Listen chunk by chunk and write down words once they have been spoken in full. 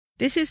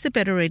This is the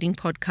Better Reading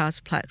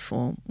Podcast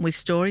platform with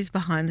stories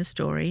behind the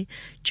story,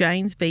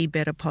 Jane's Be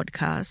Better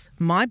podcast,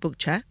 my book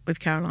chat with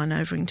Caroline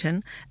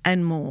Overington,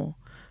 and more.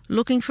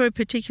 Looking for a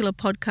particular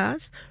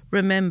podcast?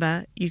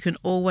 Remember, you can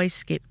always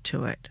skip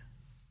to it.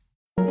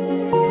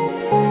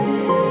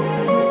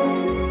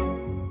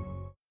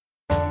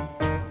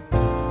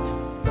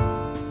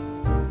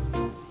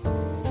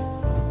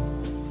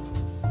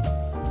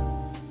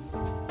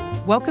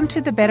 Welcome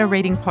to the Better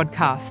Reading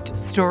Podcast,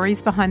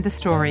 Stories Behind the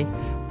Story,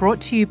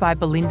 brought to you by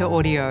Belinda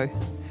Audio.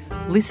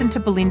 Listen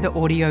to Belinda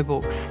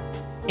audiobooks,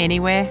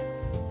 anywhere,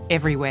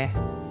 everywhere.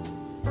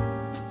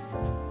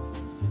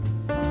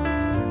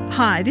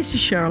 Hi, this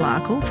is Cheryl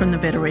Arkle from the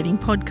Better Reading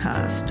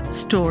Podcast,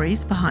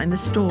 Stories Behind the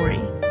Story.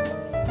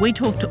 We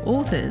talk to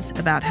authors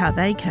about how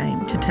they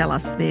came to tell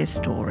us their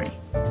story.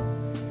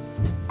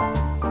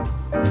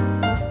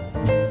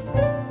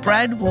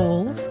 Brad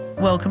Walls,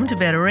 welcome to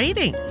Better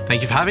Reading.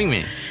 Thank you for having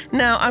me.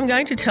 Now, I'm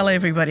going to tell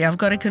everybody, I've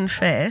got to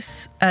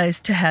confess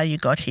as to how you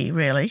got here,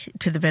 really,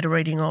 to the Better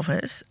Reading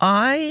office.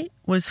 I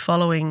was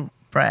following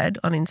Brad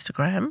on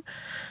Instagram,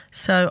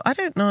 so I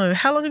don't know.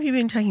 How long have you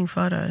been taking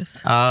photos?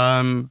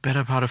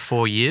 Better part of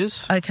 4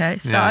 years. Okay,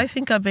 so yeah. I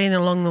think I've been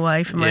along the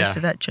way for most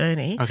of that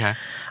journey. Okay.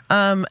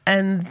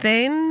 And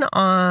then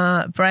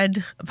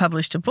Brad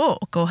published a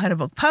book, or had a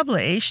book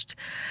published,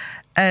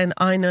 and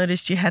I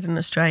noticed you had an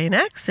Australian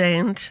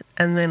accent,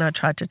 and then I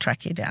tried to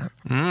track you down.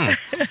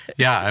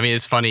 Yeah, I mean,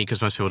 it's funny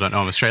because most people don't know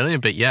I'm Australian,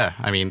 but yeah,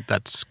 I mean,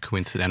 that's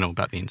coincidental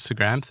about the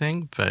Instagram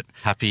thing, but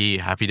happy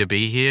to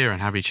be here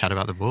and happy to chat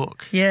about the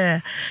book.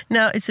 Yeah.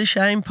 Now, it's a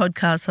shame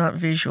podcasts aren't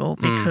visual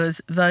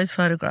because those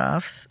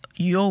photographs,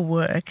 your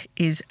work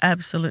is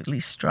absolutely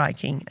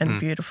striking and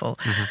beautiful.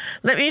 Mm-hmm.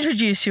 Let me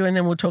introduce you and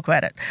then we'll talk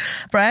about it.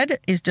 Brad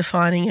is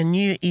defining a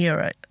new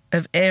era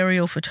of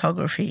aerial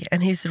photography,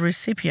 and he's the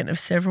recipient of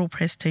several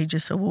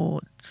prestigious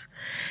awards.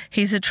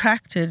 He's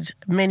attracted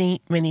many,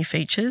 many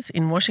features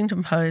in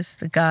Washington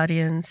Post, The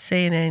Guardian,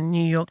 CNN,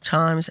 New York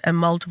Times, and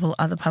multiple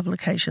other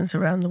publications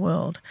around the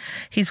world.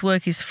 His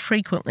work is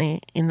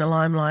frequently in the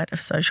limelight of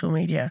social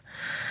media.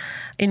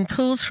 In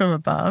Pools from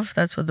Above,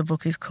 that's what the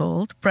book is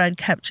called, Brad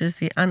captures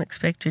the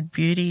unexpected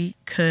beauty,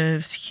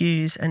 curves,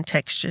 hues and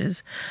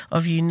textures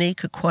of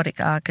unique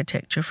aquatic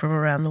architecture from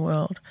around the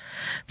world.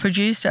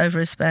 Produced over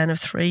a span of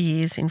 3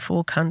 years in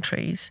 4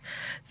 countries,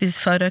 this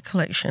photo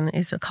collection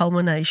is a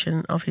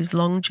culmination of his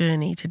long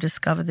journey to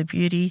discover the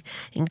beauty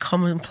in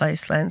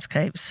commonplace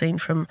landscapes seen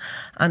from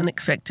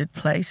unexpected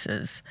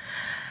places.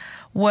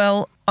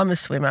 Well, I'm a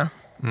swimmer.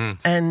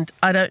 And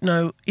I don't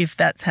know if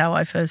that's how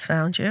I first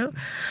found you.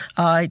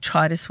 I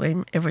try to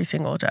swim every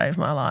single day of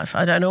my life.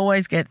 I don't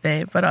always get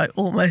there, but I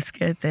almost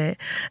get there.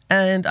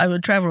 And I'm a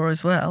traveller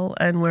as well.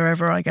 And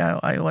wherever I go,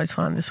 I always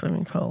find the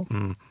swimming pool.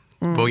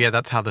 Well, yeah,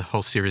 that's how the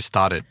whole series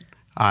started.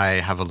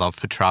 I have a love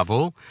for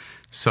travel.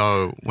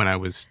 So when I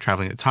was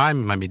travelling at the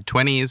time, in my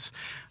mid-20s,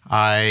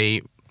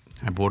 I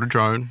bought a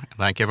drone.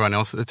 Like everyone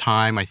else at the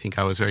time, I think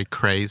I was very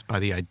crazed by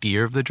the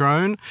idea of the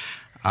drone.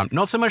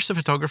 Not so much the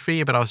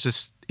photography, but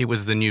it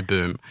was the new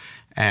boom.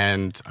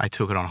 And I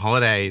took it on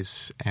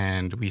holidays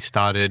and I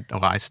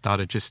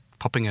started just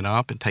popping it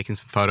up and taking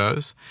some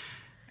photos.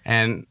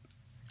 And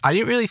I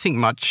didn't really think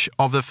much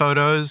of the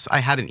photos. I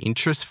had an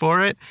interest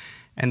for it.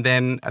 And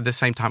then at the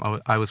same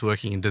time, I was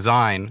working in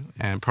design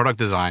and product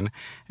design.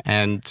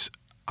 And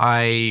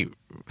I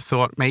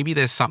thought maybe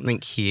there's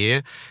something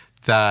here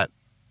that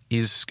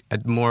is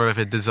more of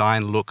a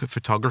design look at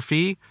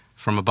photography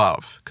from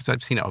above, because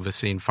I've seen it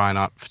obviously in fine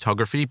art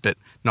photography, but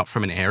not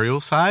from an aerial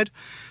side.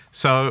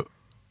 So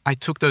I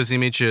took those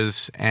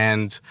images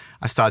and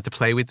I started to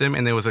play with them,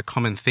 and there was a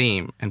common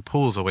theme, and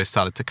pools always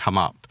started to come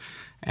up.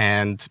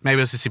 And maybe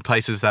it was just in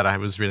places that I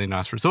was really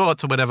nice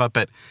resorts or whatever,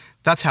 but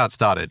that's how it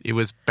started. It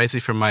was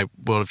basically from my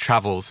world of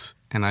travels,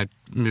 and I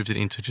moved it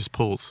into just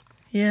pools.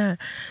 Yeah.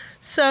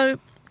 So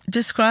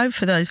describe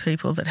for those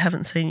people that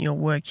haven't seen your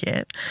work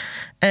yet,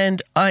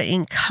 and I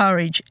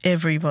encourage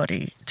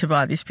everybody to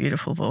buy this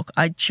beautiful book.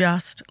 I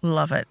just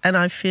love it, and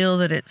I feel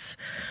that it's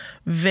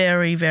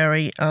very,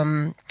 very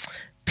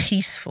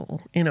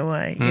peaceful in a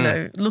way. You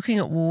know, looking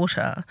at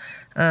water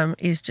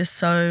is just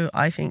so,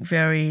 I think,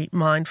 very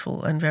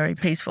mindful and very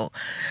peaceful.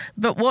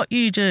 But what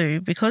you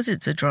do, because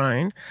it's a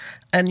drone,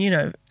 and you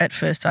know, at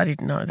first I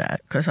didn't know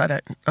that because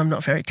I'm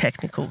not very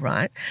technical,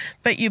 right?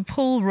 But you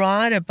pull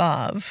right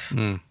above.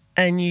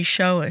 And you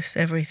show us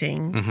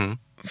everything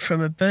from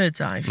a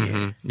bird's eye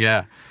view.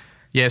 Yeah.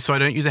 So I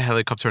don't use a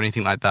helicopter or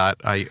anything like that.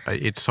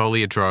 It's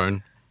solely a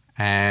drone,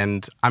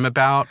 and I'm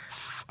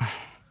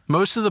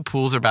most of the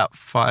pools are about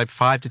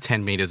 5 to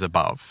 10 meters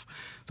above,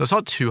 so it's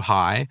not too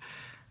high.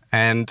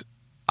 And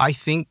I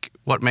think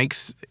what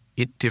makes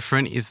it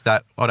different is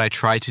that what I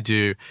try to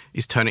do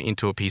is turn it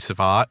into a piece of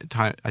art.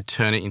 I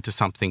turn it into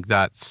something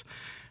that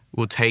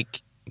will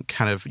take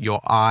kind of your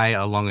eye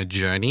along a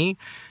journey.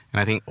 And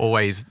I think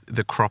always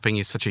the cropping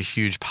is such a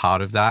huge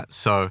part of that.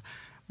 So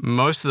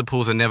most of the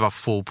pools are never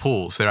full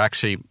pools. They're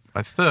actually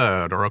a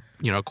third or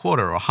a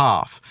quarter or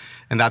half.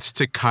 And that's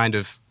to kind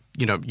of,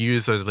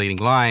 use those leading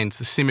lines,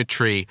 the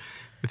symmetry,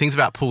 the things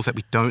about pools that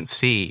we don't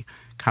see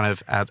kind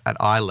of at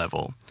eye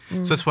level.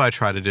 So that's what I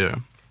try to do.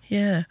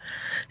 Yeah.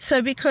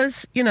 So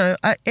because,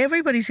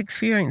 everybody's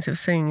experience of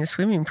seeing a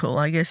swimming pool,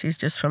 I guess, is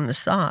just from the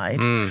side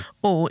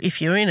or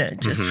if you're in it,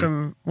 just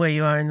from where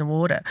you are in the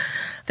water.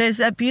 There's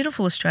that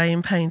beautiful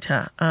Australian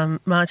painter,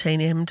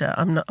 Martine Emder.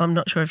 I'm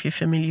not sure if you're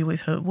familiar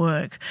with her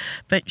work,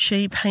 but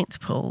she paints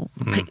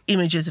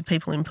images of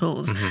people in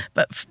pools,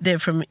 but they're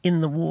from in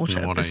the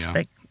water,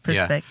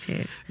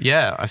 perspective.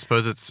 Yeah, I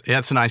suppose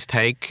it's a nice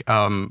take,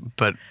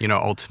 but,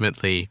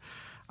 ultimately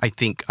I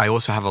think I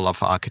also have a love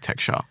for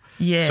architecture.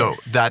 Yes. So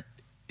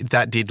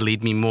that did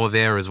lead me more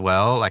there as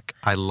well. Like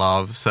I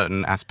love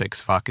certain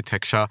aspects of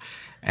architecture,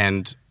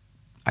 and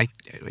I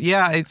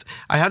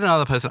had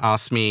another person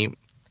ask me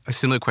a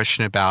similar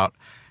question about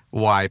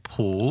why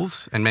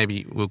pools, and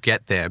maybe we'll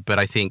get there. But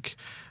I think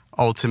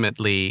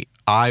ultimately,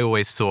 I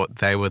always thought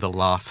they were the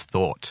last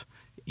thought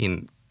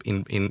in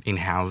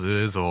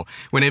houses, or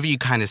whenever you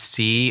kind of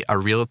see a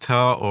realtor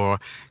or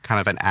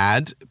kind of an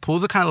ad,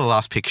 pools are kind of the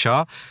last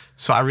picture.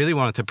 So I really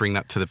wanted to bring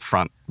that to the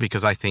front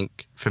because I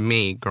think for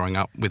me, growing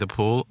up with a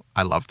pool,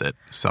 I loved it.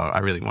 So I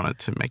really wanted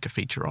to make a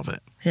feature of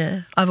it.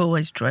 Yeah, I've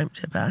always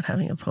dreamt about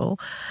having a pool.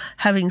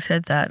 Having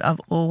said that, I've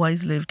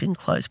always lived in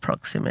close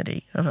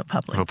proximity of a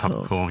public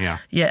pool, yeah.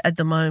 Yeah, at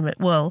the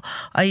moment. Well,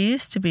 I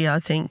used to be, I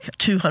think,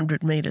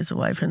 200 metres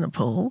away from the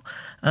pool,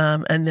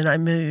 and then I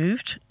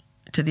moved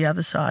to the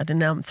other side, and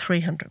now I'm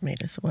 300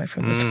 metres away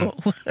from the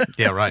pool.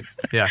 Yeah, right.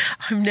 Yeah.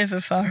 I'm never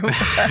far away.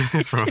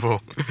 From a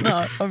pool.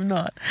 No, I'm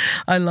not.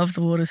 I love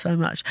the water so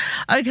much.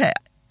 Okay,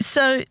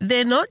 so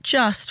they're not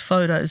just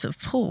photos of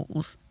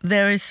pools.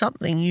 There is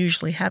something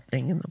usually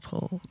happening in the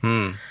pool.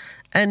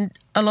 And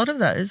a lot of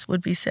those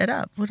would be set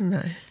up, wouldn't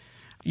they?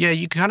 Yeah,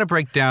 you kind of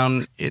break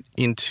down it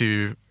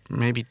into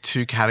maybe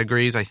two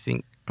categories, I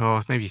think,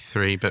 or maybe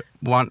three, but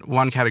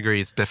one category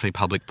is definitely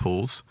public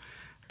pools.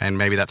 And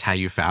maybe that's how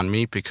you found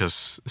me,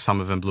 because some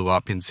of them blew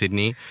up in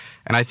Sydney.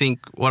 And I think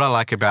what I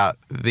like about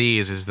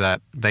these is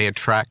that they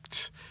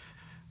attract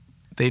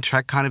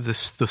kind of the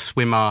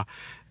swimmer,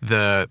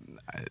 the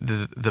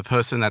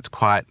person that's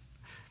quite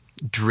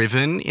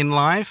driven in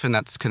life, and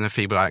that's kind of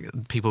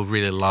people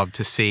really love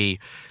to see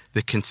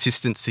the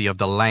consistency of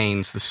the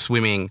lanes, the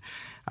swimming.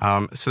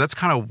 So that's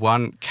kind of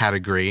one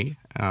category.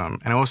 And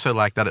I also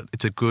like that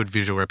it's a good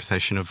visual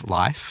representation of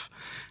life.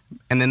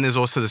 And then there's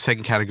also the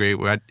second category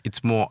where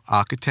it's more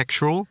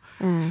architectural.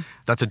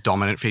 That's a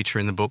dominant feature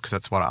in the book because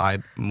that's what I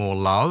more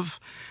love.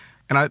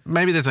 And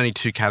maybe there's only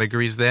two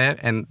categories there,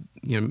 and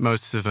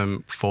most of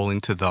them fall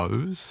into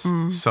those.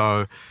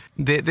 So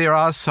there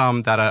are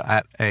some that are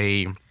at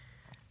a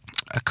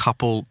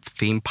couple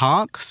theme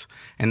parks,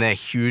 and they're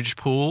huge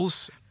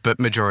pools, but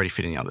majority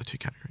fit in the other two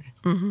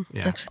categories.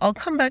 Yeah. Okay. I'll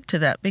come back to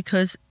that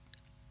because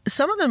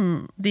some of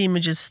them, the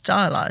images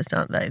stylized,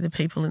 aren't they? The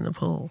people in the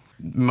pool.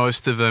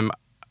 Most of them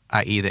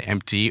are either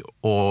empty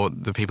or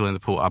the people in the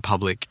pool are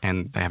public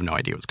and they have no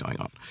idea what's going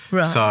on.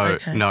 Right, so,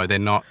 okay. No, they're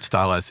not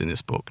stylized in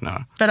this book, no.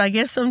 But I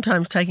guess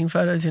sometimes taking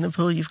photos in a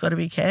pool, you've got to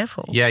be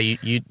careful. Yeah,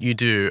 you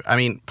do. I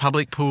mean,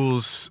 public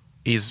pools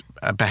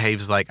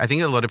behaves like... I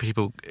think a lot of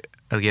people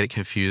get it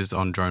confused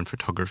on drone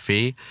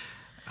photography.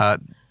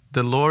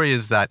 The law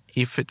is that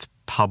if it's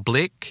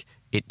public,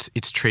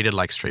 it's treated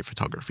like street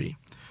photography.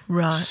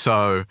 Right.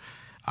 So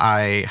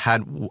I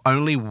had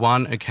only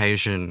one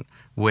occasion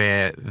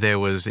where there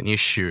was an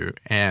issue,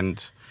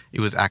 and it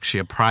was actually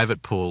a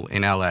private pool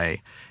in LA,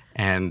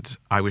 and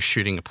I was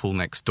shooting a pool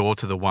next door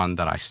to the one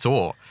that I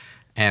saw,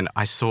 and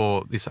I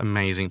saw this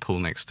amazing pool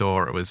next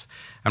door. It was,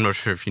 I'm not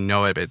sure if you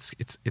know it, but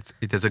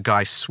there's a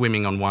guy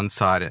swimming on one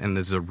side, and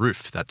there's a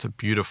roof that's a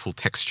beautiful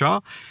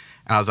texture,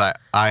 and I was like,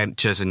 I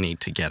just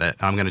need to get it.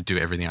 I'm going to do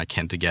everything I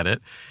can to get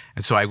it.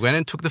 And so I went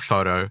and took the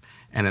photo,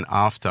 and then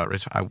after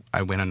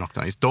I went and knocked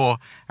on his door.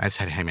 And I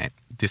said, "Hey, mate,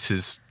 this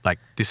is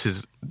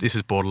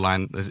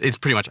borderline. It's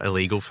pretty much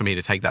illegal for me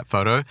to take that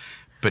photo,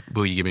 but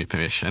will you give me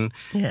permission?"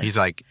 Yeah. He's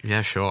like,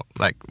 "Yeah, sure.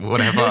 Like,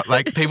 whatever."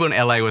 Like, people in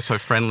LA were so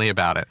friendly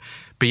about it.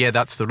 But yeah,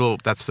 that's the rule.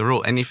 That's the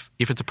rule. And if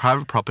it's a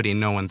private property and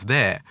no one's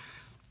there,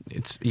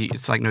 it's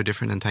like no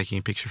different than taking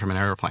a picture from an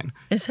aeroplane.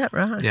 Is that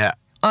right? Yeah.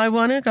 I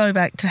want to go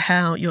back to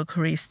how your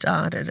career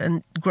started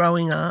and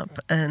growing up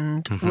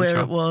and where sure.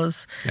 it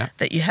was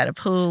that you had a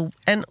pool,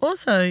 and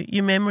also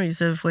your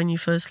memories of when you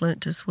first learnt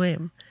to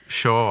swim.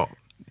 Sure.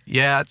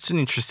 Yeah, it's an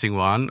interesting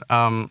one.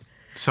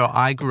 So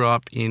I grew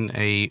up in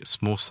a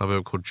small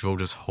suburb called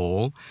Georges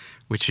Hall,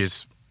 which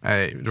is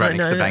right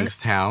next to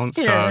Bankstown.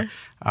 Yeah.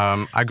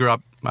 So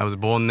I was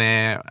born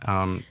there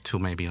till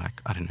maybe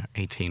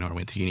 18, or I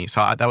went to uni.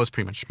 So that was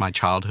pretty much my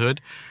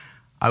childhood.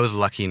 I was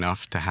lucky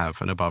enough to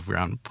have an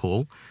above-ground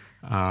pool.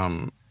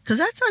 Because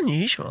that's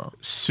unusual.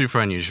 Super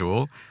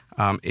unusual.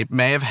 It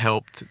may have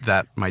helped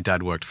that my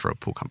dad worked for a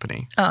pool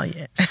company. Oh,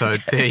 yeah. So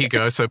there you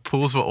go. So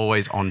pools were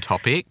always on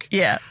topic.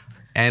 Yeah.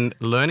 And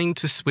learning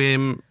to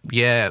swim,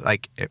 I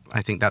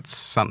think that's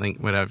something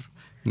when I've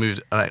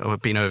moved or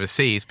been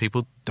overseas,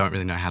 people don't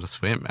really know how to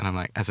swim. And I'm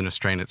like, as an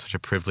Australian, it's such a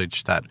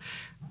privilege that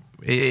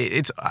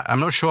I'm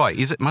not sure.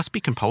 Must be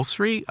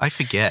compulsory? I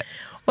forget.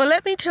 Well,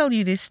 let me tell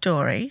you this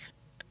story.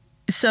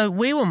 So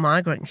we were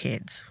migrant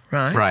kids,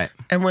 right? Right.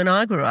 And when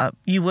I grew up,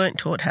 you weren't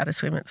taught how to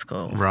swim at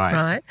school. Right.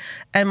 Right.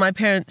 And my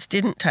parents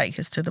didn't take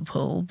us to the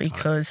pool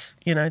because,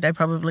 they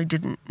probably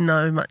didn't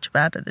know much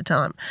about it at the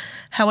time.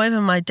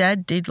 However, my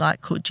dad did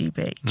like Coogee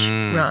Beach,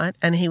 right?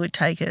 And he would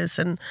take us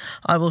and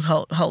I would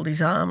hold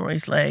his arm or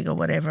his leg or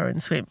whatever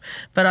and swim.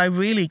 But I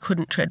really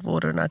couldn't tread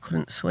water and I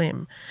couldn't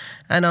swim.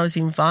 And I was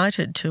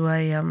invited to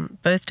a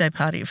birthday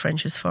party at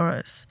French's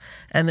Forest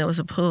and there was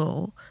a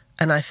pool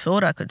and I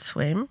thought I could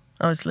swim.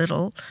 I was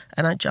little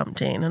and I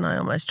jumped in and I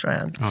almost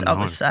drowned. Oh, So no.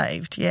 I was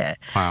saved, yeah.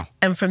 Wow.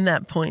 And from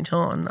that point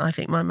on, I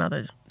think my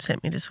mother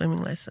sent me to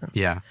swimming lessons.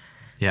 Yeah.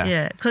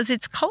 Yeah, because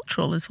it's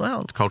cultural as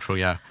well. Cultural,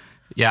 yeah.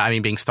 Yeah, I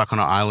mean, being stuck on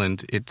an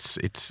island, it's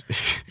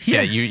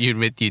Yeah. you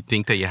admit you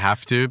think that you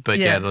have to, but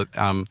Yeah.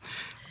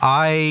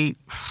 I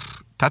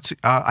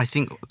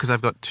think because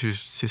I've got two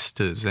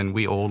sisters and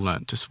we all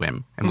learnt to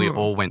swim and we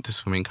all went to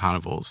swimming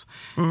carnivals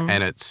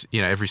and it's,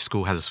 every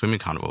school has a swimming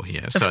carnival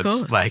here. So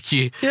course. it's like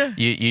you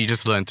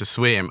just learn to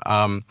swim.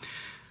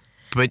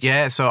 But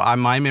yeah, so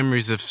my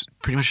memories of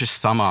pretty much just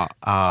summer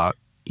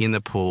in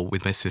the pool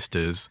with my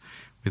sisters,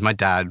 with my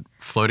dad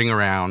floating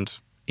around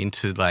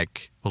into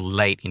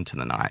late into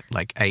the night,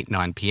 like 8,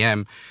 9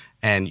 p.m.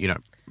 and,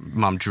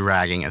 mum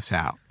dragging us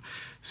out.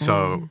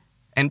 So,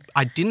 and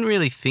I didn't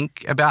really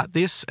think about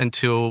this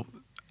until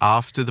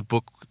after the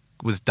book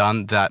was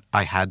done that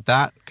I had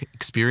that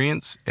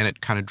experience and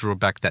it kind of drew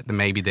back that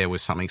maybe there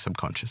was something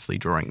subconsciously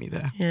drawing me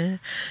there. Yeah,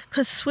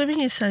 because swimming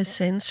is so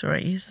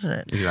sensory, isn't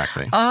it?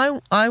 Exactly.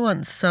 I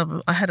once,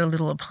 I had a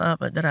little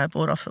apartment that I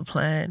bought off the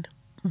plan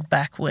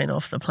back when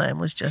Off the Plan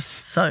was just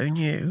so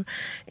new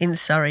in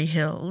Surrey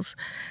Hills.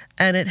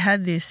 And it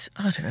had this,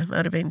 I don't know, it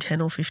might have been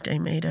 10 or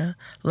 15 metre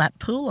lap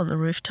pool on the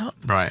rooftop.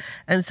 Right.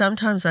 And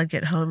sometimes I'd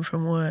get home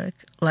from work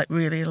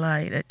really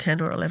late at 10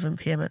 or 11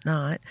 p.m. at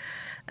night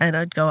and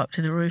I'd go up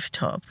to the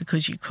rooftop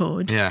because you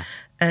could. Yeah.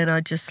 And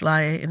I'd just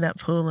lay in that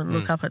pool and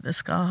look up at the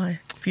sky.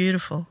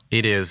 Beautiful.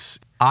 It is.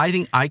 I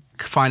think I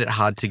find it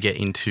hard to get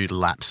into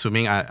lap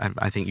swimming.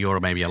 I think you're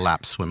maybe a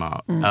lap swimmer.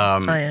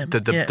 I am.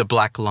 The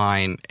black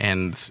line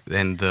and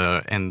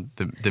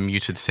the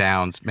muted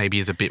sounds maybe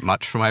is a bit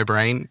much for my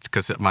brain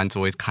because mine's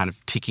always kind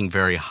of ticking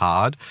very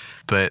hard.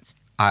 But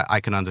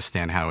I can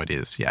understand how it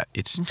is. Yeah,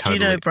 it's totally.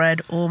 Do you know,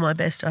 Brad, all my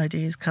best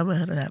ideas come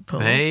out of that pool.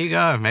 There you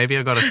go. Maybe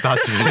I've got to start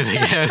doing it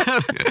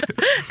again.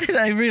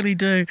 They really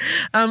do.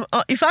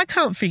 If I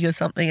can't figure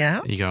something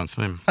out, You go and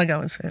swim. I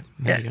go and swim.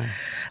 There you go.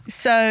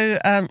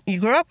 So you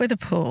grew up with a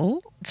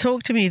pool.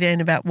 Talk to me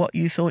then about what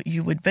you thought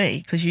you would be,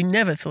 because you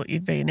never thought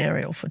you'd be an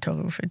aerial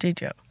photographer,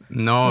 did you?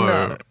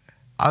 No.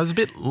 I was a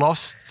bit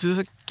lost as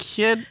a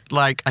kid.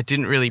 I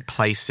didn't really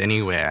place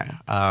anywhere.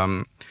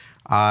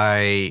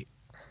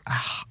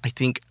 I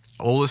think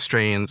all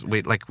Australians,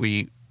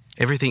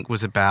 everything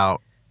was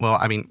about,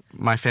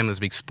 my family was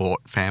a big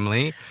sport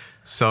family.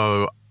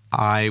 So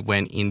I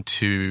went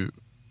into,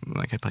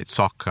 I played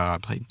soccer, I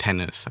played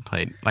tennis, I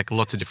played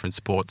lots of different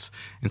sports.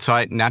 And so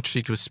I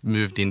naturally just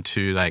moved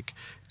into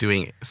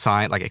doing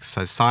science,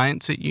 exercise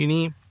science at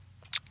uni.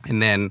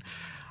 And then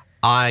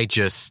I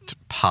just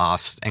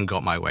passed and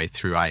got my way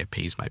through. I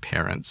appeased my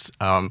parents.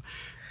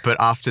 But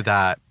after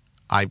that,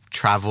 I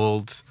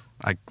traveled,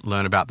 I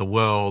learned about the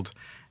world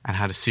and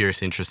had a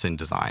serious interest in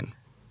design.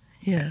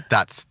 Yeah.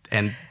 That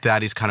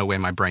is kind of where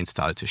my brain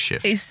started to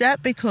shift. Is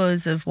that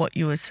because of what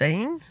you were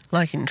seeing,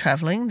 in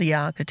travelling, the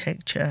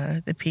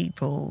architecture, the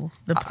people,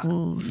 the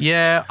pools?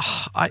 Yeah,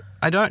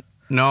 I don't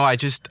know.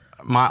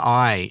 My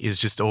eye is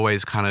just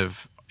always kind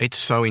of, it's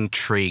so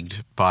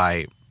intrigued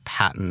by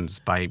patterns,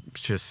 by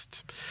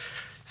just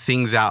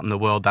things out in the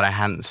world that I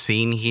hadn't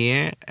seen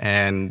here.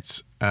 And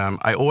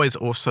I always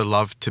also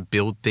love to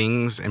build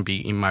things and be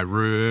in my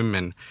room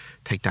and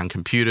take down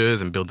computers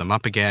and build them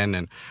up again.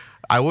 And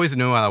I always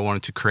knew I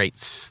wanted to create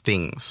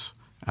things.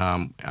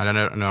 I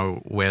don't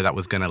know where that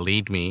was going to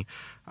lead me,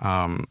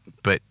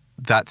 but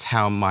that's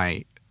how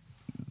my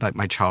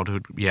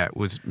childhood,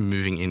 was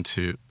moving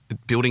into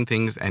building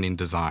things and in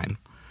design.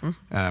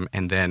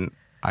 And then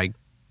I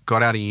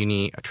got out of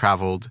uni, I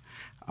travelled.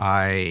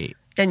 And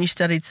you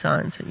studied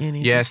science at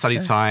uni? Yeah, I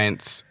studied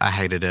science. I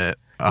hated it.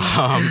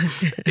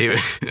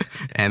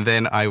 And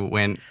then I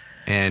went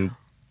and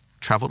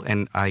travelled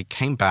and I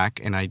came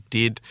back and I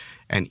did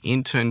an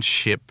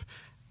internship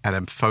at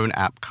a phone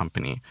app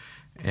company.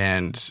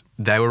 And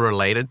they were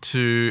related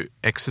to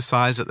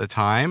exercise at the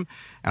time.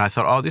 And I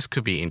thought, this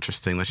could be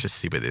interesting. Let's just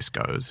see where this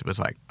goes. It was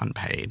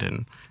unpaid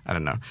and I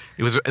don't know.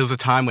 It was a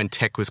time when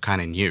tech was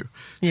kind of new.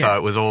 Yeah. So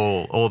it was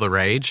all the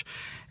rage.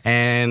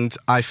 And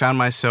I found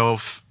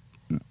myself,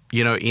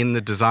 in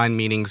the design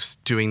meetings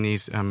doing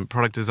these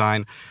product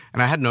design.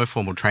 And I had no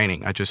formal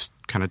training. I just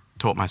kind of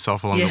taught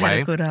myself along the way. You had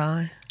a good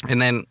eye.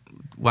 And then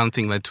one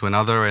thing led to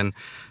another. And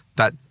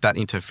that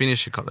intern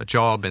finished, I got the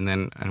job, and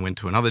then I went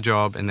to another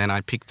job, and then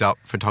I picked up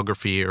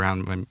photography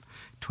around when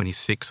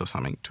 26 or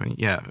something,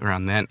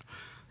 around then.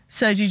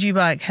 So did you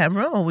buy a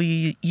camera or were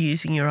you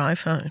using your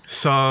iPhone?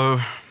 So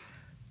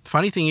the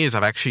funny thing is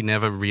I've actually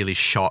never really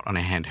shot on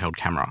a handheld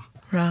camera.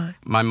 Right.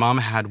 My mum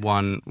had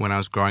one when I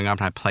was growing up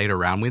and I played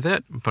around with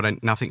it,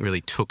 but nothing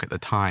really took at the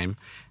time.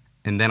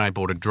 And then I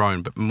bought a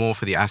drone, but more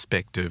for the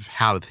aspect of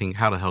how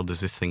the hell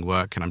does this thing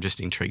work? And I'm just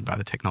intrigued by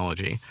the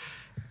technology.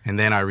 And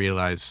then I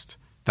realized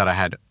that I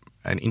had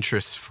an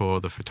interest for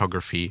the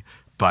photography,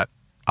 but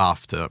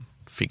after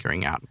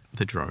figuring out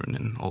the drone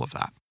and all of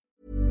that.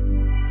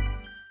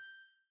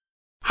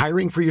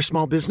 Hiring for your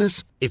small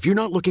business? If you're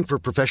not looking for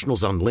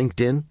professionals on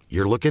LinkedIn,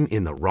 you're looking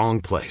in the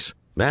wrong place.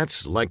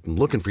 That's like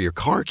looking for your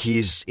car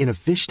keys in a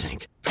fish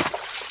tank.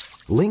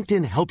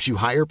 LinkedIn helps you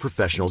hire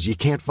professionals you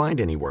can't find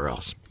anywhere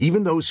else,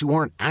 even those who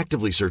aren't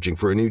actively searching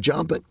for a new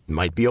job but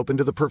might be open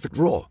to the perfect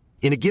role.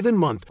 In a given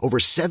month, over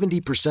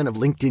 70% of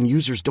LinkedIn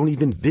users don't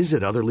even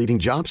visit other leading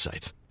job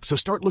sites. So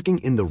start looking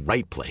in the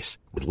right place.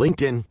 With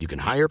LinkedIn, you can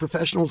hire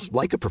professionals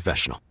like a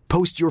professional.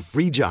 Post your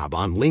free job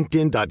on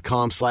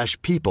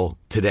linkedin.com/people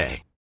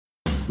today.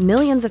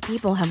 Millions of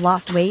people have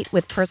lost weight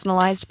with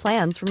personalized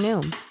plans from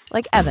Noom.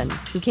 Like Evan,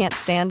 who can't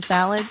stand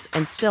salads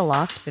and still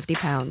lost 50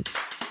 pounds.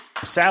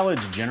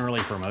 Salads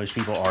generally for most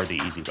people are the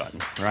easy button,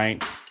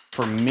 right?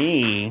 For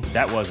me,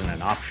 that wasn't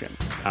an option.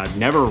 I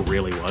never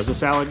really was a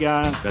salad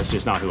guy. That's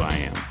just not who I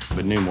am.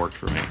 But Noom worked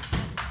for me.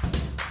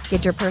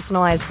 Get your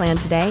personalized plan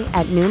today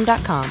at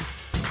Noom.com.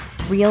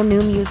 Real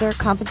Noom user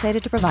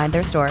compensated to provide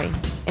their story.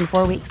 In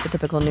 4 weeks, the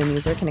typical Noom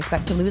user can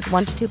expect to lose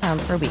 1 to 2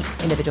 pounds per week.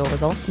 Individual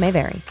results may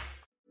vary.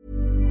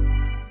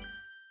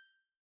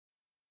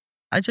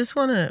 I just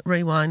want to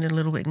rewind a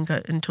little bit and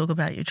go and talk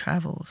about your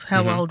travels.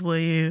 How old were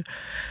you?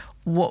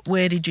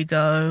 Where did you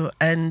go?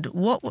 And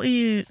what were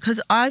you...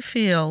 Because I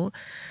feel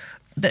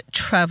that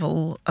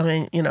travel, I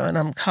mean, you know, and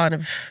I'm kind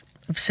of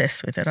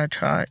obsessed with it. I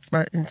try.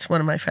 It's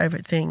one of my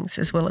favourite things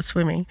as well as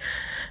swimming.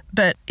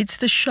 But it's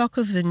the shock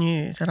of the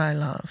new that I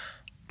love.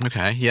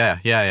 Okay, yeah.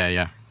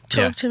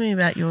 Talk to me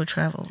about your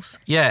travels.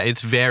 Yeah,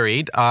 it's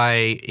varied.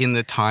 In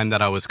the time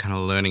that I was kind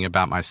of learning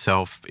about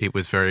myself, it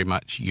was very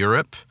much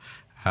Europe.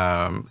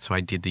 So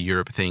I did the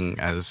Europe thing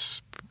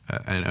as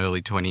an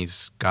early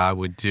 20s guy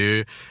would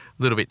do.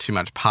 A little bit too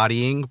much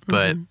partying,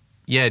 but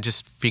yeah,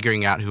 just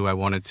figuring out who I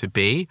wanted to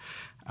be.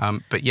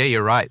 But yeah,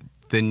 you're right.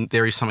 Then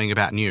there is something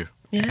about new.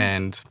 Yeah.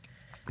 And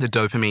the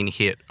dopamine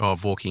hit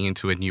of walking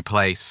into a new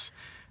place,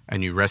 a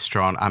new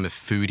restaurant. I'm a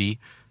foodie.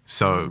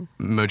 So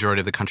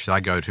majority of the countries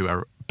I go to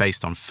are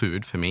based on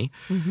food for me.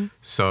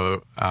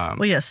 So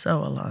we are so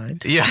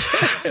aligned. Yeah.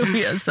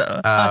 We are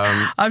so.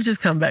 I've just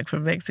come back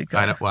from Mexico.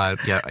 I know, well,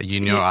 yeah,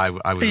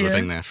 I was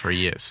living there for a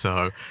year.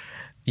 So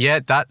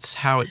yeah, that's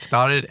how it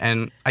started.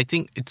 And I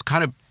think it's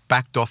kind of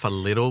backed off a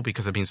little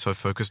because I've been so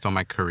focused on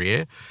my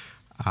career.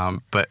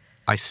 But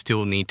I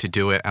still need to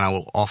do it. And I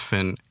will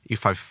often,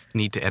 if I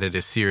need to edit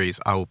a series,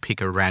 I will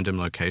pick a random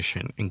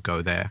location and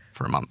go there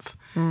for a month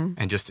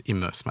and just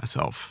immerse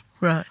myself.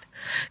 Right.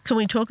 Can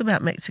we talk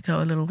about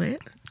Mexico a little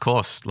bit? Of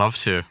course, love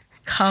to.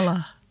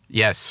 Colour.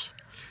 Yes.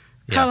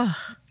 Yeah. Colour.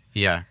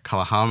 Yeah,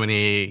 color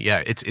harmony.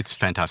 Yeah, it's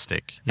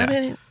fantastic. Yeah. I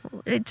mean,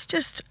 it's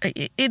just,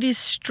 it is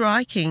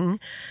striking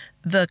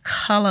the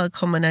colour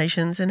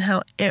combinations and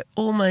how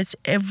almost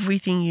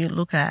everything you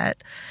look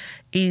at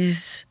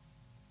is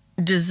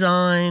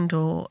designed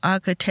or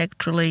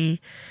architecturally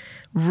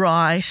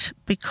right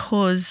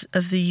because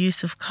of the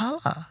use of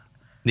colour.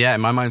 Yeah,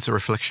 in my mind, it's a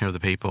reflection of the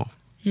people.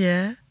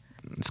 Yeah.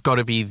 It's got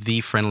to be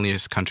the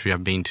friendliest country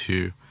I've been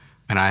to.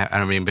 And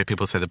I mean,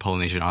 people say the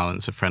Polynesian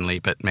Islands are friendly,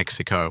 but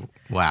Mexico,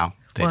 wow.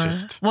 They're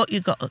just... What you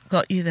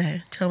got you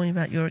there? Tell me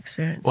about your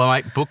experience. Well,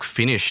 my book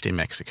finished in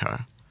Mexico.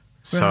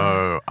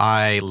 So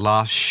I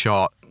last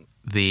shot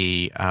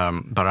the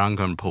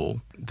Barangon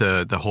pool,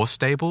 the horse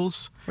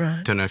stables.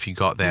 Right. Don't know if you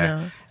got there.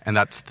 No. And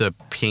that's the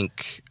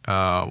pink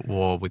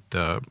wall with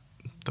the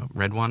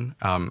red one.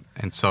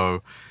 And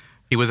so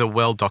it was a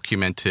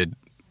well-documented,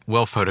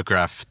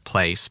 well-photographed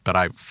place, but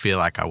I feel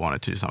like I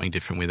wanted to do something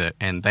different with it.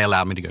 And they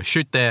allowed me to go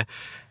shoot there.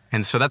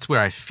 And so that's where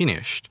I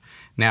finished.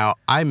 Now,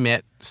 I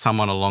met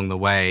someone along the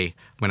way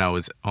when I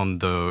was on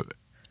the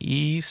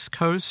east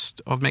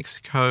coast of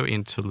Mexico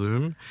in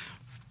Tulum,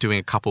 doing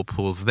a couple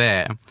pools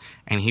there.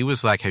 And he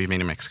was like, have you been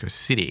to Mexico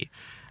City?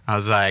 I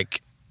was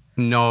like,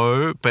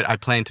 no, but I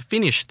plan to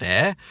finish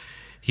there.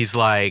 He's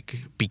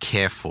like, be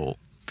careful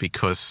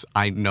because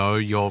I know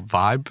your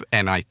vibe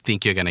and I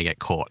think you're going to get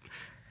caught.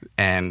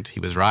 And he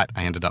was right.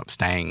 I ended up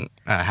staying,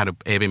 had an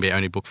Airbnb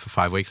only booked for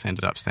 5 weeks,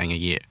 ended up staying a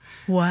year.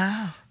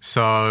 Wow.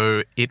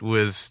 So it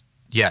was,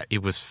 yeah,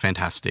 it was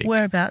fantastic.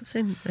 Whereabouts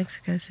in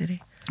Mexico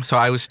City? So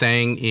I was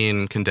staying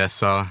in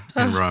Condesa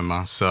in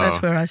Roma. So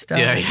that's where I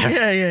started.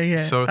 Yeah.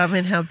 So, I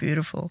mean, how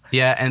beautiful.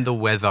 Yeah, and the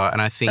weather.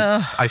 And I think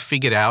I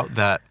figured out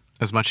that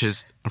as much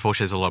as,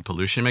 unfortunately, there's a lot of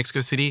pollution in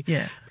Mexico City,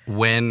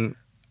 when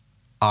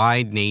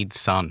I need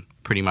sun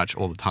pretty much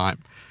all the time.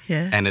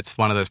 Yeah. And it's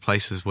one of those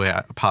places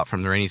where, apart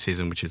from the rainy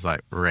season, which is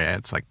like rare,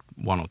 it's like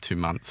 1 or 2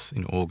 months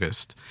in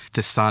August,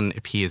 the sun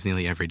appears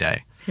nearly every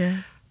day.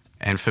 Yeah.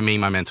 And for me,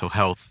 my mental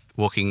health,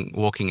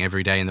 walking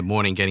every day in the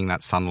morning, getting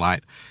that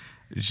sunlight,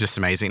 is just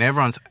amazing.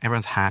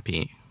 Everyone's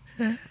happy.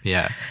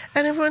 Yeah.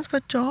 And everyone's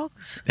got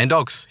dogs. And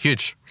dogs,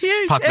 huge.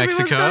 Huge. Park Everyone's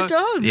Mexico. got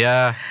dogs.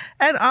 Yeah.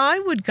 And I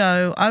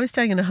was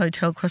staying in a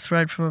hotel across the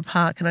road from a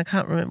park, and I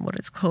can't remember what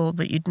it's called,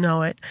 but you'd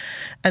know it.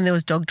 And there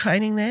was dog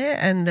training there,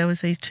 and there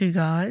was these two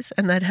guys,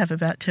 and they'd have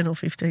about 10 or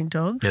 15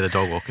 dogs. Yeah, the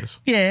dog walkers.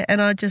 Yeah,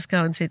 and I'd just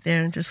go and sit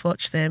there and just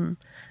watch them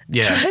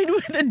train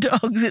with the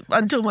dogs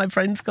until my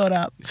friends got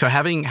up. So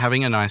having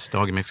a nice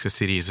dog in Mexico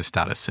City is a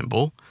status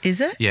symbol. Is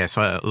it? Yeah,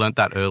 so I learnt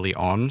that early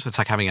on. So it's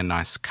like having a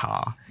nice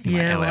car in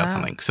Yeah, LA or wow.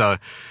 something. So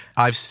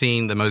I've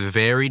seen the most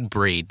varied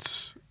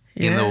breeds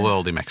in the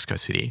world in Mexico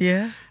City.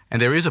 Yeah.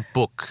 And there is a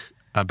book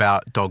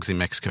about dogs in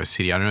Mexico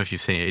City. I don't know if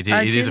you've seen it. It is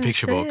a didn't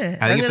picture see book. it. I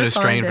think I'm it's an gonna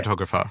Australian find it.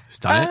 photographer who's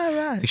done it. Oh,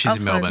 right. I think she's I'll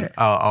in find Melbourne. it.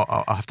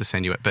 I'll have to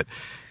send you it. But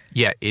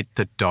yeah,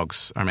 the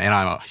dogs. And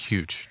I'm a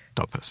huge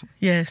dog person.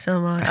 Yeah,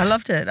 so am I. I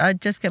loved it.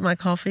 I'd just get my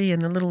coffee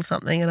and a little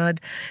something, and I'd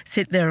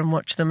sit there and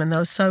watch them, and they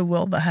were so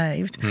well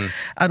behaved,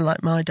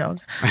 unlike my dog.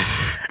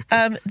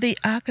 The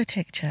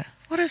architecture,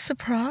 what a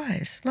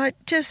surprise. Like,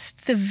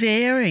 just the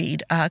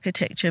varied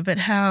architecture, but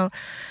how,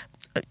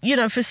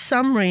 for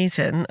some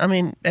reason, I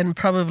mean, and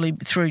probably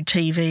through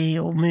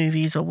TV or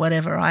movies or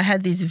whatever, I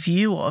had this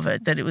view of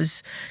it that it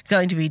was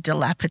going to be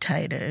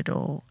dilapidated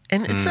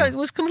so it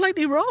was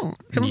completely wrong,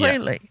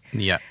 completely.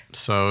 Yeah.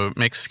 So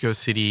Mexico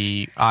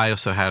City, I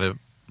also had a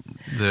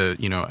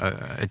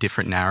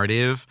different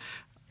narrative.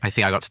 I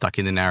think I got stuck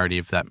in the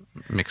narrative that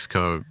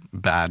Mexico,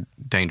 bad,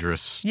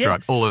 dangerous,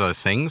 drug, all of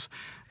those things.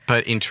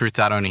 But in truth,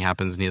 that only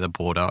happens near the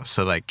border.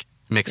 So like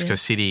Mexico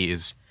City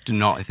is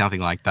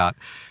nothing like that.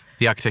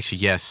 The architecture,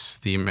 yes.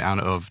 The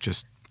amount of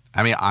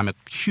I'm a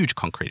huge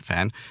concrete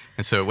fan.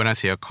 And so when I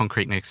see a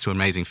concrete next to an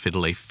amazing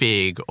fiddle leaf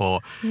fig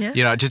or,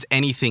 just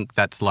anything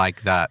that's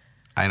like that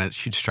and a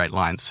huge straight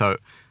line. So,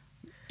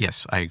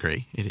 yes, I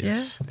agree. It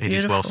is. Yeah, it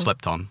is well beautiful.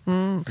 slept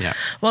on. Yeah.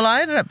 Well,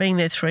 I ended up being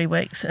there 3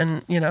 weeks,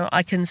 and,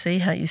 I can see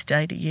how you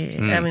stayed a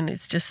year. I mean,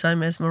 it's just so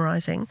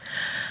mesmerising.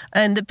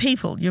 And the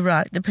people, you're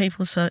right, the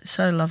people so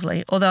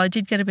lovely. Although I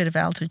did get a bit of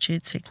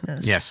altitude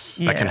sickness. Yes,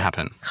 that can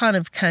happen. Kind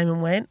of came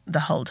and went the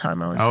whole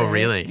time I was there. Oh,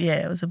 really?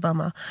 Yeah, it was a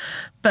bummer.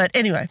 But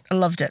anyway, I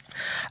loved it.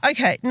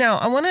 Okay, now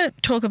I want to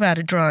talk about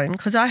a drone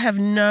because I have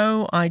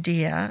no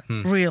idea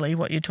really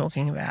what you're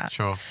talking about.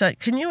 Sure. So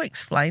can you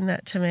explain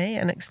that to me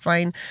and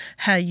explain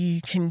how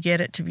you can get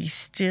it to be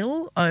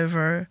still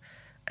over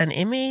an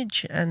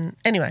image? And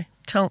anyway,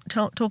 talk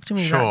to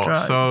me about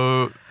drones.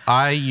 So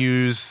I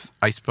use,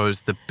 I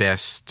suppose, the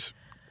best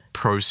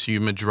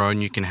prosumer drone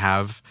you can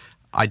have.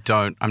 I'm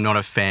not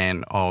a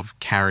fan of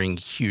carrying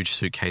huge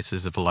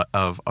suitcases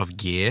of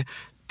gear.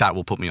 That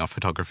will put me off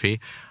photography.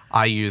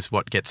 I use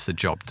what gets the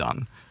job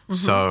done.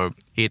 So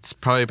it's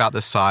probably about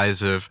the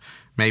size of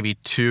maybe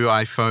 2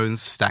 iPhones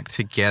stacked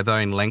together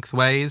in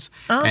lengthways.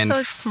 Oh, and so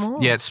it's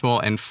small. Yeah, it's small,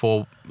 and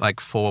four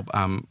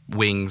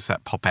wings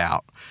that pop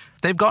out.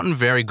 They've gotten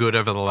very good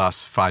over the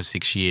last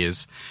 5-6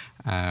 years.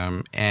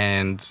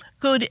 And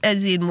good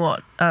as in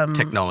what?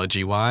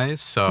 Technology-wise.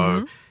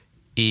 So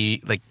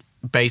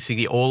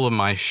basically all of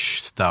my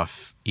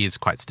stuff is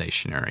quite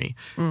stationary.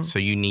 So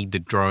you need the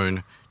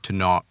drone to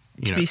not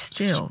be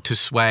still, to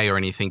sway or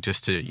anything,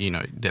 just to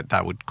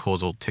that would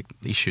cause all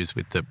issues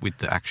with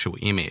the actual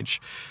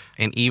image.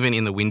 And even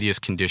in the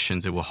windiest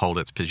conditions, it will hold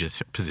its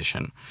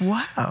position.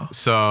 Wow!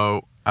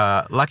 So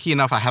lucky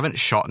enough, I haven't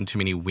shot in too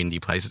many windy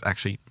places.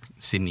 Actually,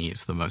 Sydney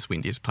is the most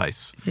windiest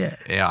place. Yeah.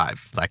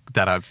 Not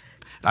that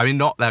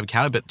I've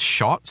counted, but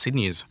shot.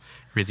 Sydney is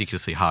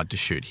ridiculously hard to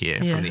shoot here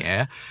from the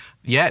air.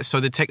 Yeah,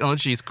 so the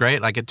technology is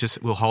great. Like, it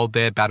just will hold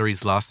there.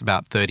 Batteries last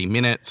about 30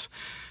 minutes.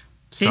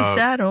 So, is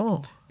that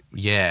all?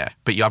 Yeah,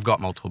 but I've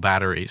got multiple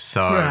batteries,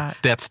 so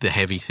that's the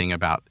heavy thing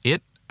about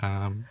it.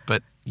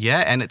 But yeah,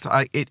 and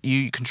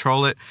you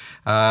control it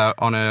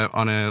on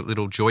a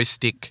little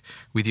joystick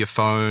with your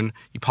phone.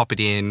 You pop it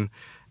in,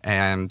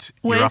 and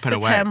you're up and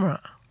away. Where's the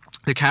camera?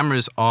 The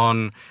camera's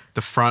on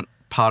the front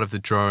part of the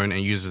drone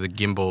and uses a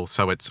gimbal,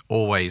 so it's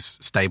always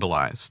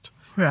stabilized.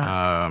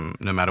 Right.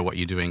 No matter what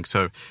you're doing.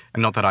 So,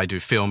 and not that I do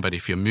film, but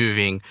if you're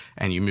moving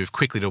and you move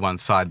quickly to one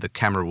side, the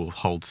camera will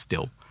hold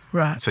still.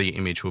 Right. So your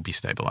image will be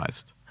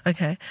stabilized.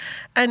 Okay.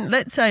 And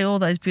let's say all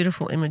those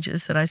beautiful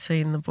images that I see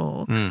in the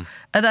book,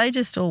 are they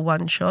just all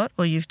one shot,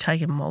 or you've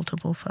taken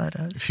multiple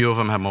photos? A few of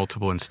them have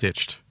multiple and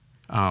stitched.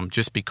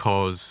 Just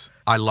because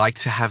I like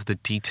to have the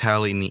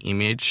detail in the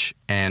image,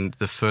 and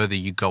the further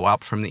you go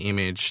up from the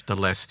image, the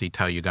less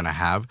detail you're going to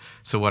have.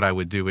 So what I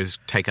would do is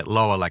take it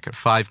lower, like at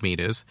 5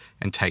 meters,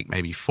 and take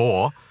maybe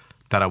 4,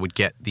 that I would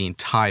get the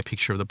entire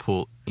picture of the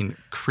pool in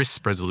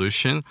crisp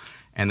resolution.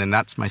 And then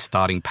that's my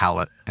starting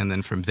palette. And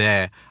then from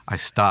there, I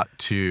start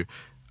to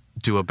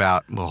do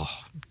about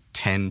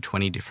 10,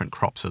 20 different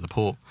crops of the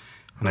pool.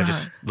 And I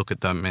just look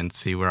at them and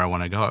see where I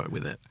want to go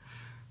with it.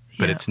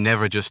 But it's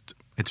never just...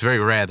 It's very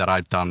rare that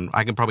I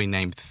can probably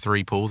name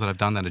 3 pools that I've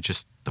done that are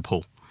just the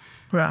pool.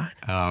 Right.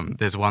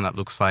 There's one that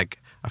looks like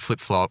a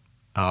flip-flop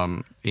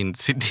in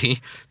Sydney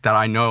that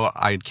I know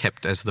I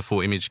kept as the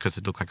full image because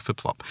it looked like a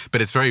flip-flop.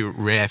 But it's very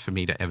rare for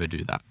me to ever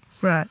do that.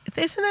 Right.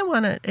 Isn't there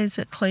one is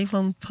it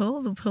Cleveland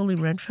Pool, the pool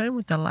in Redfern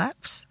with the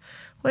laps?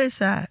 Where's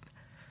that?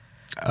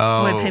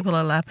 where people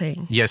are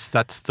lapping. Yes,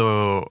 that's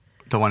the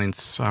one in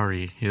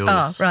Surrey Hills.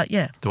 Oh, right,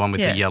 yeah. The one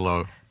with the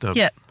yellow.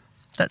 Yeah,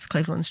 that's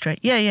Cleveland Street.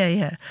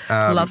 Yeah.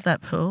 Love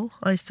that pool.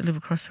 I used to live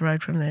across the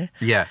road from there.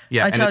 Yeah.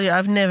 I tell you,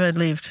 I've never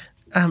lived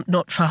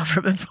not far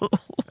from a pool.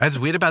 It's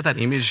weird about that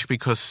image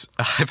because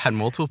I've had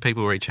multiple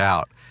people reach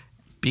out,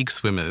 big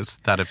swimmers,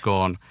 that have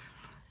gone,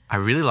 I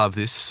really love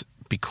this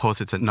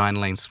because it's a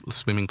 9-lane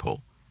swimming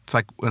pool. It's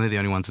like one of the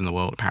only ones in the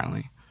world,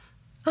 apparently.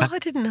 Oh, I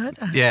didn't know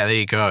that. Yeah, there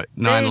you go.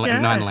 9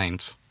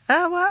 lanes.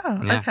 Oh,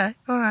 wow. Yeah. Okay.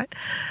 All right.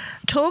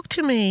 Talk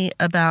to me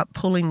about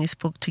pulling this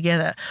book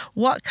together.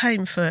 What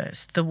came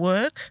first? The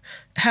work?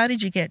 How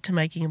did you get to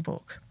making a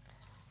book?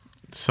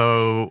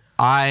 So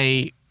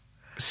I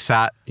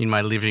sat in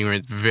my living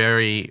room,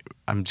 very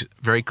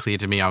clear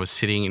to me. I was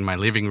sitting in my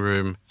living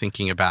room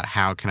thinking about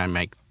how can I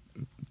make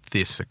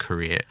this a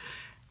career.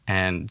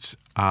 And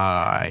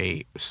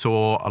I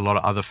saw a lot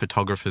of other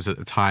photographers at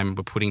the time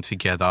were putting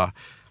together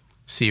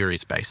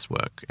series-based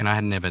work, and I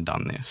had never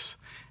done this.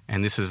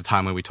 And this is a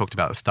time when we talked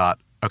about at the start,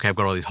 okay, I've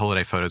got all these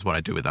holiday photos, what do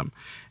I do with them?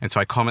 And so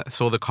I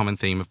saw the common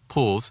theme of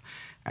pools,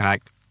 and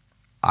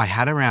I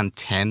had around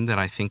 10 that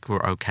I think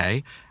were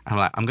okay. I'm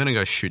like, I'm going to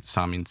go shoot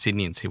some in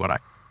Sydney and see what I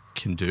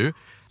can do.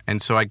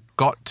 And so I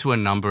got to a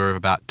number of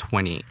about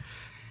 20.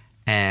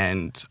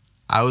 And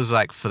I was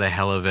like, for the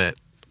hell of it,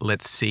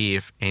 let's see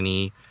if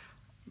any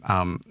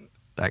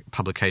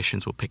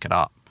publications will pick it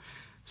up.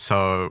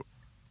 So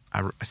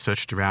I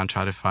searched around,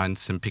 tried to find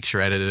some picture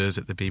editors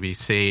at the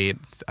BBC,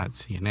 at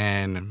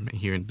CNN, and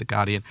here in The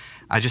Guardian.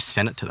 I just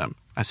sent it to them.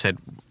 I said,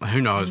 who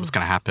knows what's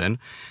going to happen?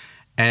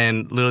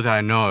 And little did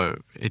I know,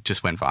 it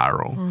just went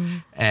viral.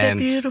 And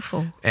they're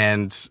beautiful.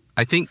 And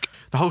I think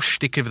the whole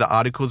shtick of the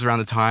articles around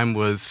the time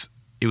was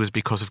it was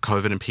because of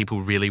COVID and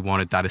people really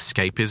wanted that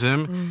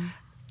escapism.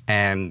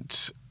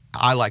 And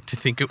I like to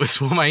think it was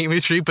for my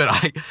imagery, but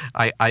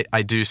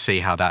I do see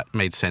how that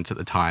made sense at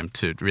the time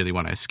to really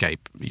want to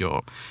escape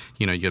your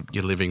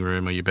living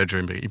room or your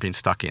bedroom that you've been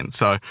stuck in.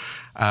 So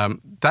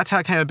that's how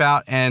it came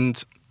about,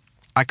 and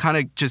I kind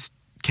of just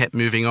kept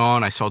moving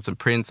on. I sold some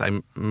prints. I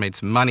made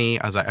some money.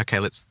 I was like, okay,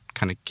 let's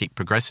kind of keep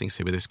progressing,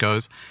 see where this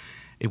goes.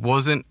 It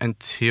wasn't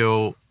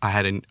until I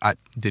had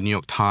the New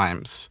York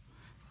Times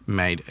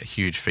made a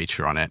huge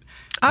feature on it.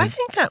 I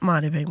think that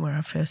might have been where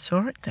I first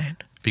saw it then.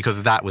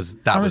 Because that was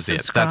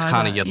it. That's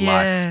kind of your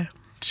life.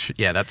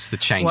 Yeah, that's the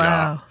changer.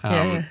 Wow.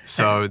 Yeah.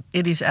 So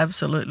it is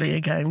absolutely a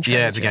game changer.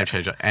 Yeah, it's a game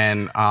changer.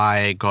 And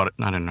I got,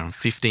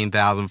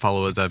 15,000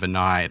 followers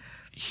overnight,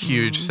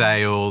 huge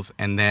sales.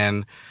 And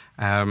then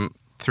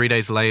 3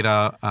 days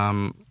later,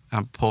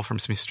 Paul from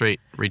Smith Street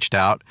reached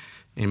out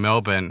in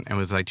Melbourne and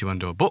was like, do you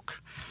want to do a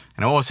book?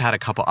 And I also had a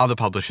couple other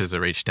publishers that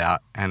reached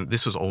out, and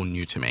this was all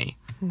new to me.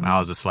 And I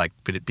was just like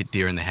a bit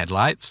deer in the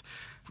headlights.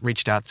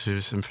 Reached out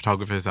to some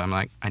photographers. I'm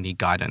like, I need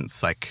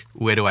guidance. Like,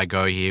 where do I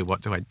go here?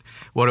 What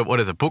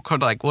is a book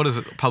contract? Like, what is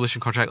a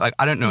publishing contract? Like,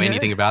 I don't know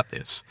anything about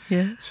this.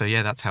 Yeah. So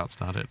yeah, that's how it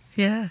started.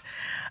 Yeah.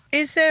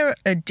 Is there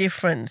a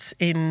difference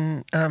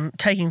in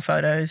taking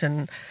photos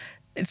and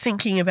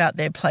thinking about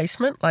their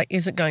placement? Like,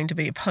 is it going to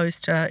be a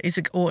poster? Is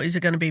it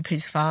going to be a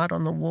piece of art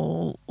on the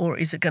wall, or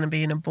is it going to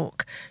be in a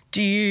book?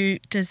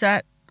 Is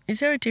there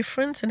a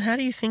difference, and how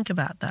do you think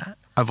about that?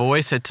 I've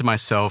always said to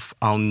myself,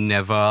 I'll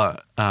never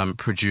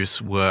produce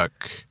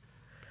work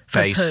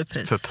based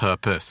for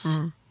purpose.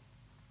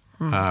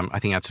 I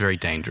think that's very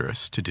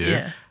dangerous to do.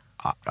 Yeah.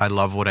 I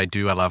love what I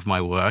do. I love my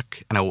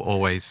work, and I will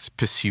always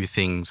pursue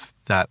things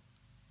that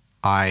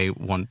I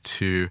want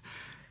to,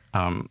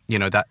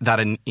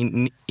 that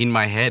in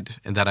my head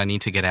and that I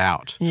need to get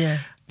out. Yeah.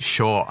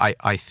 Sure,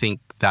 I think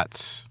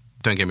that's.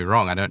 Don't get me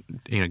wrong. I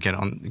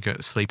don't, go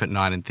to sleep at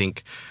night and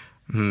think,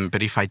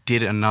 but if I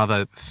did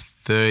another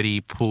 30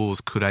 pools,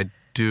 could I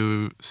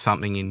do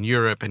something in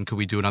Europe, and could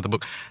we do another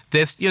book?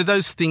 There's,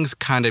 those things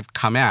kind of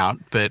come out,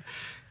 but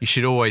you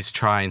should always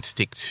try and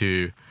stick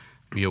to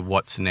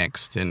what's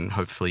next, and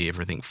hopefully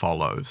everything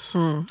follows.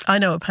 I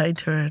know a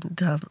painter,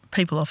 and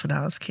people often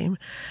ask him,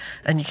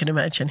 and you can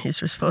imagine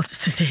his response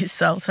to this.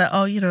 They'll say,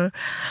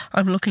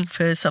 I'm looking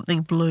for something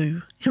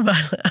blue in my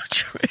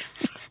lounge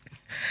room.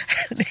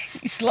 And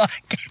he's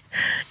like,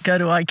 go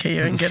to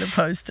IKEA and get a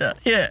poster.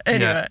 Yeah,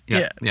 anyway.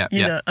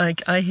 Yeah.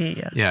 I hear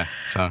you. Yeah,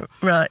 so.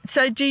 Right.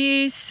 So do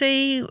you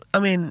see,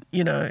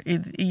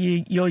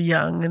 you're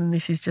young and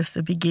this is just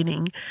the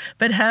beginning,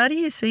 but how do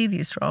you see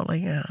this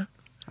rolling out?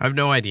 I have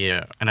no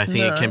idea. And I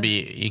think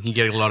you can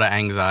get a lot of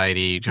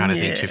anxiety trying to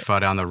think too far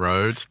down the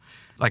road.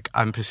 Like,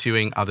 I'm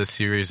pursuing other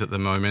series at the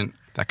moment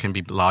that can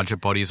be larger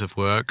bodies of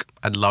work.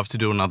 I'd love to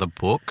do another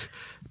book,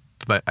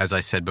 but as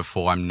I said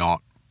before, I'm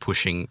not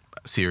pushing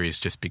series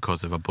just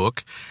because of a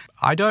book.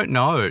 I don't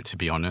know, to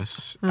be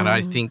honest. And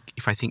I think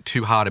if I think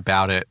too hard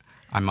about it,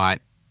 I might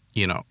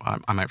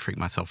freak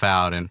myself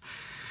out and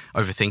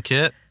overthink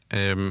it.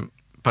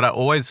 But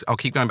I'll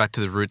keep going back to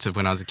the roots of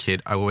when I was a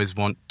kid. I always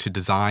want to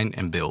design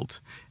and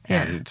build,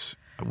 and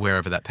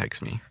wherever that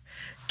takes me.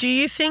 Do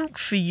you think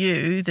for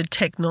you the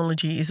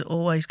technology is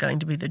always going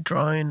to be the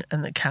drone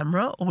and the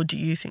camera, or do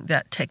you think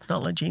that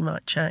technology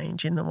might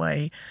change in the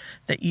way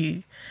that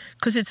you...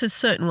 Because it's a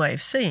certain way of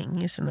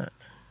seeing, isn't it?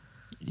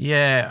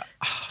 Yeah.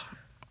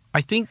 I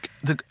think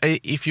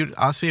if you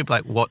ask me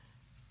like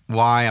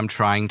why I'm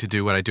trying to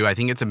do what I do, I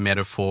think it's a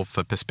metaphor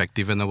for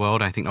perspective in the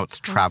world. I think that's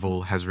what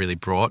travel has really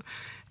brought,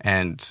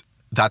 and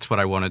that's what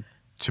I wanted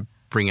to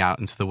bring out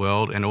into the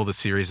world. And all the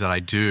series that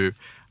I do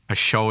are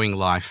showing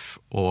life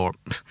or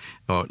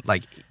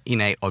like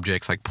innate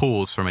objects like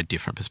pools from a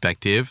different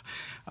perspective.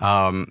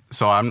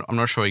 So I'm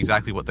not sure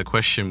exactly what the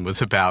question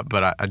was about,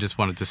 but I just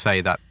wanted to say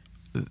that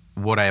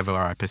whatever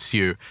I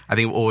pursue, I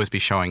think will always be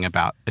showing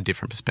about a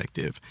different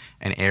perspective.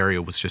 And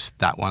Ariel was just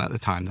that one at the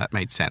time that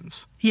made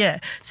sense. Yeah.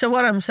 So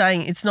what I'm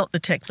saying, it's not the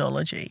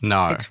technology.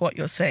 No. It's what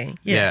you're saying.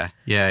 Yeah.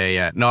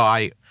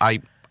 No,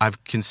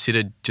 I've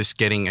considered just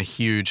getting a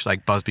huge,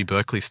 like Busby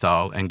Berkeley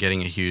style, and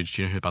getting a huge...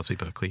 Do you know who Busby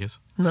Berkeley is?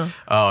 No.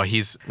 Oh,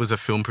 he was a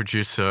film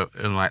producer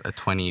in like the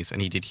 20s,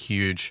 and he did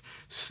huge,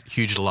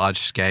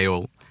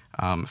 large-scale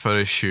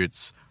photo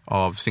shoots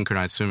of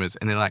synchronized swimmers,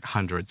 and they're like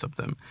hundreds of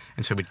them.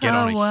 And so we'd get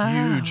on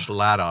a huge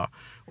ladder,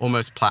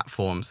 almost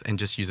platforms, and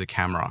just use a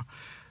camera.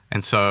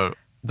 And so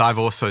I've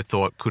also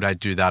thought, could I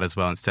do that as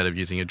well instead of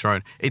using a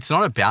drone? It's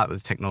not about the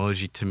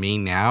technology to me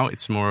now.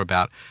 It's more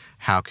about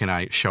how can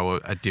I show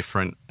a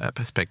different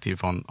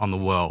perspective on the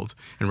world.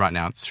 And right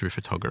now it's through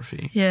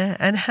photography. Yeah,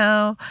 and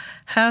how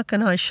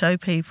can I show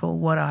people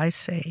what I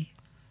see?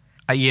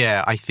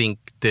 I think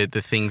the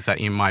things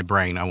that in my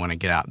brain I want to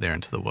get out there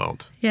into the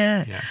world.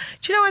 Yeah.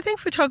 Do you know, I think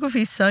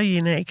photography is so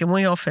unique, and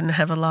we often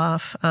have a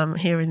laugh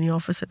here in the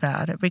office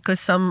about it,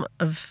 because some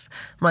of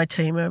my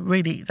team are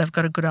really, they've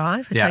got a good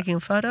eye for taking a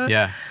photo,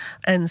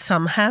 and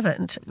some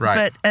haven't.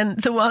 Right.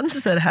 And the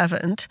ones that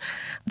haven't,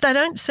 they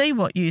don't see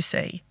what you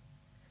see.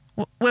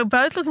 We're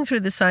both looking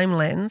through the same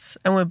lens,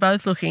 and we're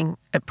both looking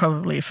at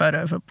probably a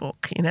photo of a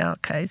book in our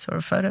case, or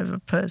a photo of a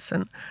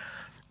person.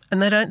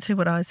 And they don't see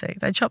what I see.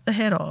 They chop the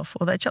head off,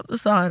 or they chop the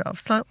side off.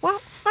 It's like,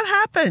 what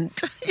happened?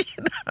 You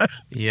know?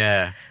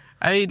 Yeah.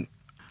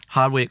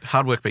 Hard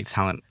work beats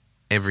talent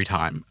every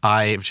time.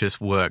 I've just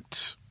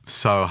worked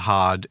so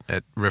hard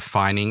at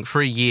refining.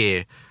 For a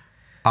year,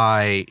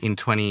 in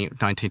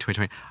 2019,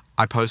 2020,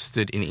 I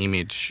posted an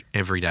image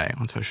every day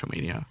on social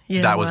media.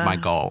 Yeah, that was my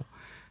goal.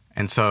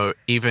 And so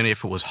even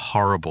if it was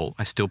horrible,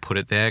 I still put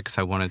it there because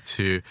I wanted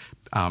to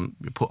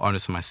put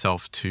onus on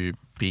myself to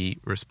be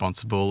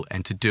responsible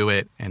and to do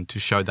it and to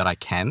show that I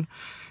can.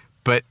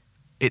 But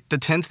the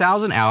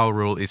 10,000 hour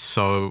rule is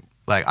so,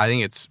 like, I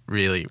think it's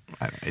really,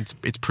 it's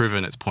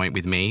proven its point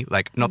with me.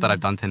 Like, not that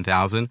I've done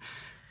 10,000,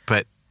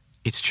 but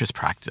it's just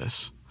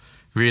practice.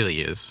 It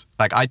really is.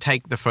 Like, I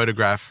take the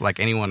photograph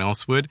like anyone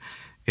else would.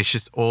 It's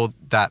just all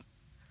that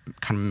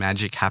kind of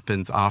magic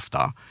happens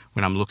after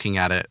when I'm looking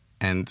at it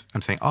and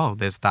I'm saying, oh,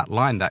 there's that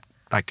line that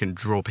I can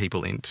draw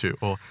people into,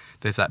 or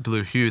there's that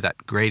blue hue, that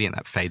gradient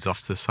that fades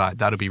off to the side.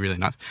 That'll be really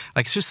nice.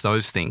 Like, it's just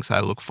those things that I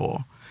look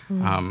for.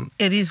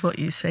 It is what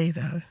you see,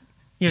 though.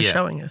 You're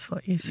showing us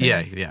what you see.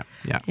 Yeah.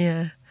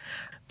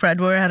 Brad,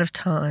 we're out of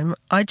time.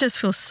 I just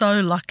feel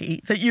so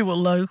lucky that you were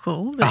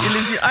local. That you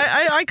lived here.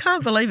 I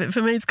can't believe it.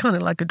 For me, it's kind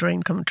of like a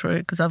dream come true,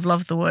 because I've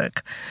loved the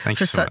work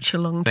for such a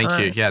long time. Thank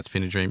you. Yeah, it's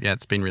been a dream. Yeah,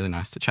 it's been really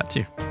nice to chat to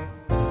you.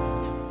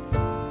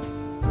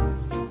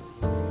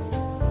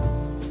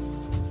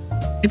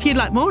 If you'd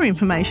like more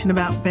information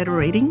about Better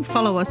Reading,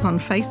 follow us on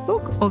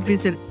Facebook or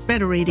visit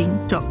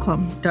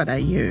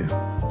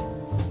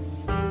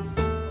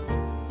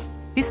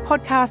betterreading.com.au. This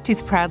podcast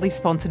is proudly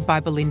sponsored by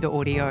Belinda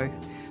Audio.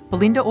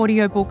 Belinda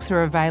audiobooks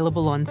are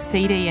available on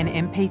CD and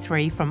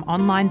MP3 from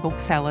online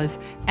booksellers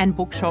and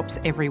bookshops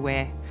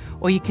everywhere,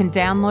 or you can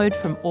download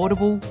from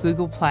Audible,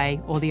 Google Play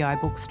or the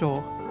iBook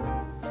Store.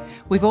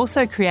 We've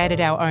also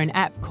created our own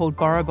app called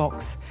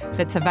BorrowBox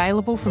that's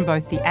available from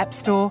both the App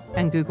Store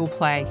and Google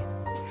Play.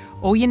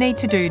 All you need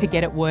to do to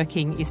get it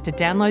working is to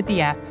download the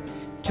app,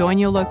 join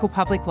your local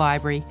public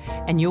library,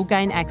 and you'll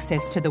gain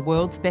access to the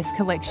world's best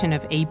collection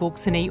of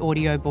ebooks and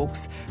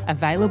e-audiobooks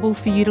available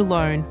for you to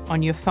loan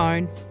on your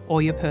phone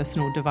or your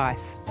personal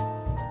device.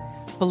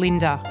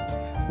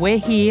 Belinda, we're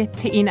here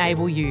to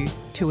enable you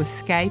to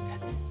escape,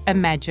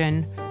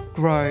 imagine,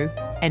 grow,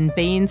 and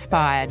be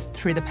inspired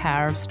through the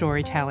power of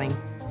storytelling.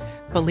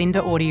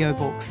 Belinda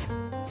Audiobooks.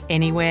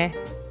 Anywhere,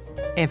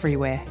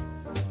 everywhere.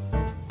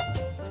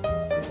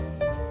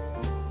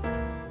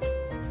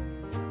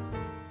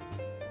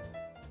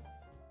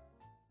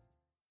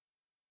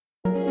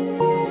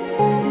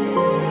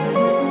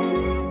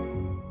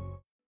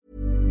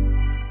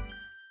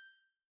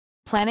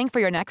 Planning for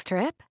your next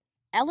trip?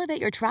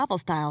 Elevate your travel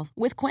style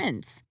with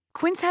Quince.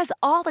 Quince has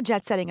all the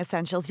jet-setting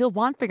essentials you'll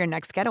want for your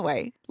next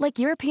getaway, like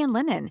European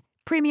linen,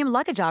 premium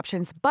luggage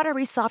options,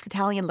 buttery soft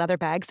Italian leather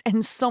bags,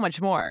 and so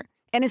much more.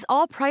 And is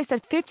all priced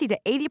at 50 to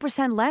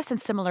 80% less than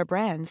similar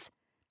brands.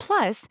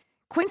 Plus,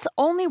 Quince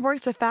only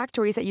works with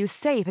factories that use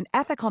safe and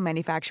ethical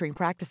manufacturing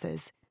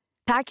practices.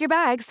 Pack your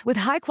bags with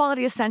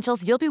high-quality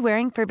essentials you'll be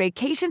wearing for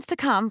vacations to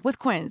come with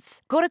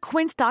Quince. Go to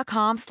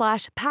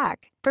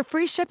quince.com/pack for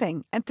free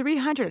shipping and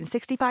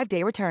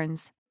 365-day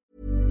returns.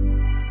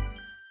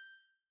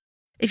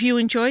 If you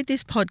enjoyed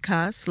this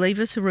podcast, leave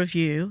us a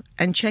review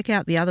and check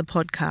out the other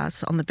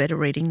podcasts on the Better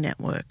Reading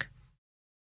Network.